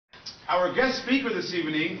Our guest speaker this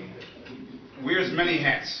evening wears many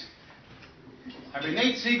hats. Rabbi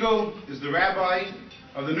Segal is the rabbi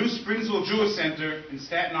of the New Springsville Jewish Center in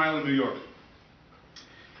Staten Island, New York.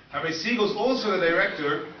 Rabbi Segal is also the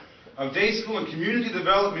director of Day School and Community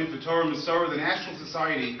Development for Torah and Masorah, the National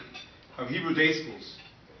Society of Hebrew Day Schools.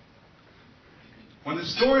 When the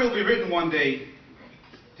story will be written one day,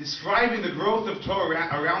 describing the growth of Torah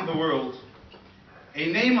around the world,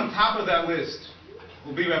 a name on top of that list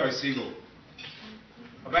will be Rabbi Segal.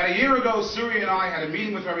 About a year ago, Suri and I had a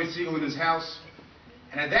meeting with Rabbi Segal in his house,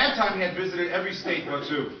 and at that time he had visited every state but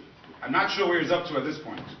two. I'm not sure where he's up to at this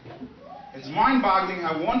point. It's mind-boggling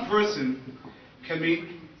how one person can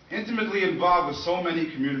be intimately involved with so many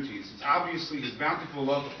communities. It's obviously his bountiful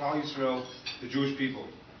love for Klal Yisrael, the Jewish people.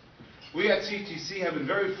 We at CTC have been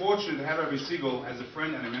very fortunate to have Rabbi Segal as a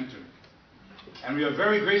friend and a mentor. And we are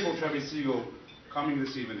very grateful to Rabbi Segal coming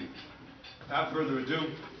this evening. Without further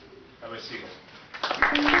ado, Rabbi Segal. I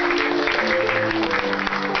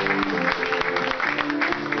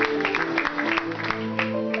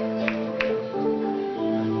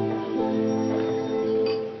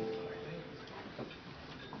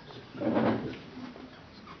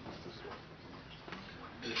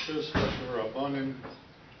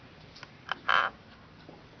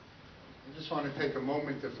just want to take a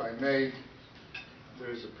moment, if I may.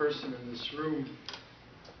 There's a person in this room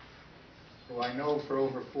who I know for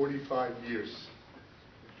over 45 years,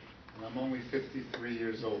 and I'm only 53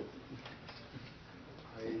 years old.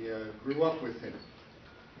 I grew up with him,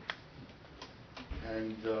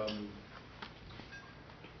 and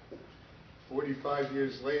 45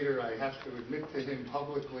 years later, I have to admit to him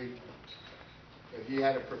publicly that he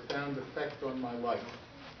had a profound effect on my life.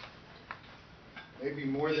 Maybe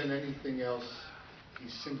more than anything else, he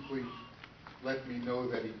simply let me know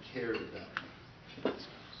that he cared about me.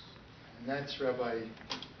 And that's Rabbi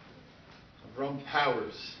Avram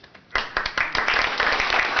Powers.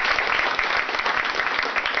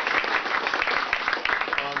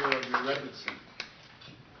 Father of your Rebbitzin,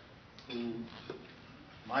 who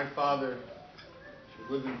my father,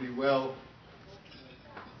 should live and be well,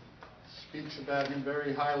 speaks about him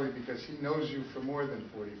very highly because he knows you for more than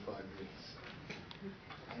 45 years.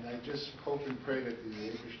 And I just hope and pray that the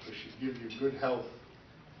Eibishter should give you good health,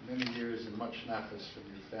 many years, and much nachas from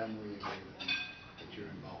your family and everything that you're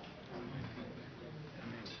involved in.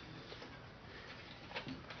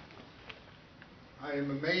 I am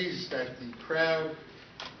amazed at the crowd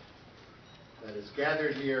that is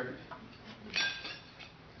gathered here,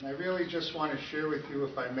 and I really just want to share with you,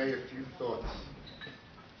 if I may, a few thoughts.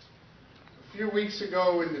 A few weeks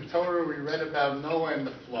ago in the Torah we read about Noah and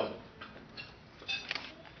the flood.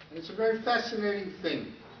 And it's a very fascinating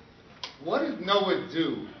thing. What did Noah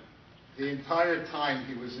do the entire time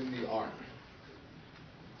he was in the ark?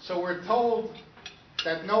 So we're told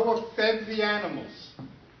that Noah fed the animals.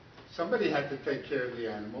 Somebody had to take care of the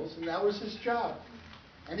animals, and that was his job.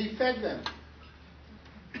 And he fed them.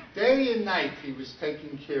 Day and night he was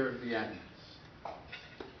taking care of the animals.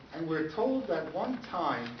 And we're told that one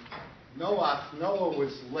time Noah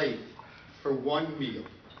was late for one meal.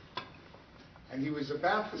 And he was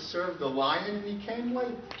about to serve the lion, and he came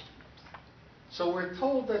late. So we're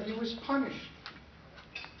told that he was punished.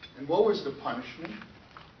 And what was the punishment?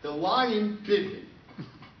 The lion bit him.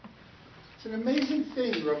 It's an amazing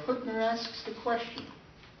thing. Rav Hutner asks the question,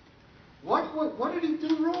 what did he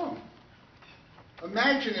do wrong?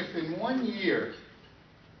 Imagine if in 1 year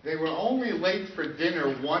they were only late for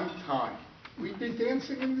dinner one time. We'd be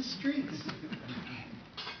dancing in the streets.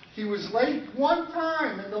 He was late one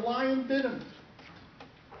time, and the lion bit him.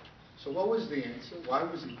 So what was the answer? Why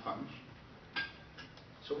was he punished?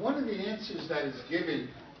 So one of the answers that is given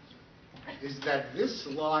is that this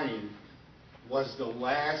lion was the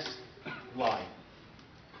last lion.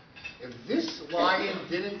 If this lion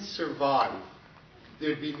didn't survive,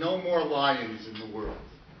 there'd be no more lions in the world.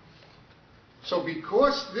 So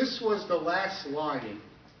because this was the last lion,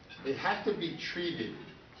 it had to be treated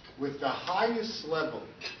with the highest level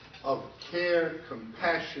of care,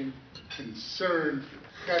 compassion, concern,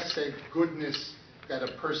 chesed, goodness that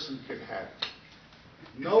a person could have.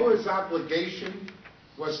 Noah's obligation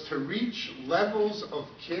was to reach levels of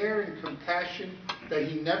care and compassion that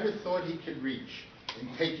he never thought he could reach in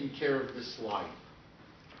taking care of this lion.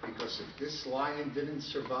 Because if this lion didn't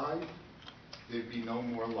survive, there'd be no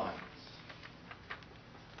more lions.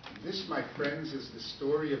 And this, my friends, is the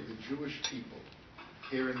story of the Jewish people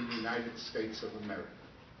here in the United States of America.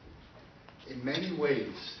 In many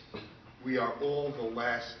ways, we are all the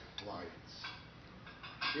last lions.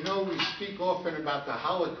 You know, we speak often about the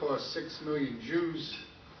Holocaust, 6 million Jews,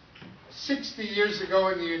 60 years ago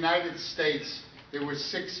in the United States, there were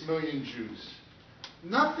 6 million Jews.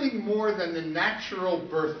 Nothing more than the natural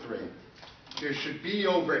birth rate. There should be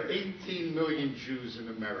over 18 million Jews in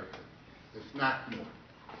America, if not more.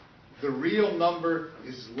 The real number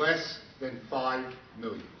is less than 5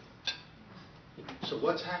 million. So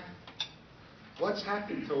what's happened? What's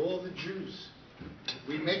happened to all the Jews?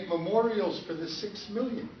 We make memorials for the 6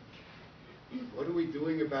 million. What are we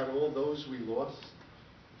doing about all those we lost?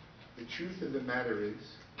 The truth of the matter is,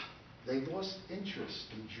 they lost interest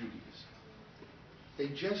in Judaism. They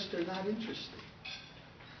just are not interested.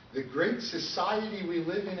 The great society we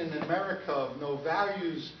live in America of no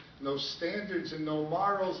values, no standards, and no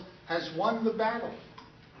morals has won the battle.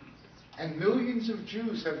 And millions of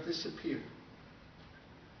Jews have disappeared.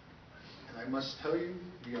 And I must tell you,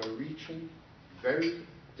 we are reaching very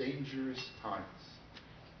dangerous times.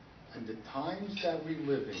 And the times that we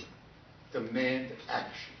live in demand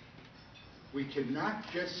action. We cannot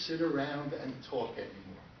just sit around and talk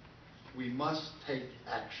anymore. We must take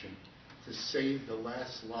action to save the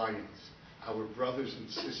last lions, our brothers and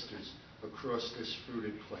sisters across this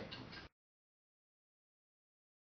fruited plain.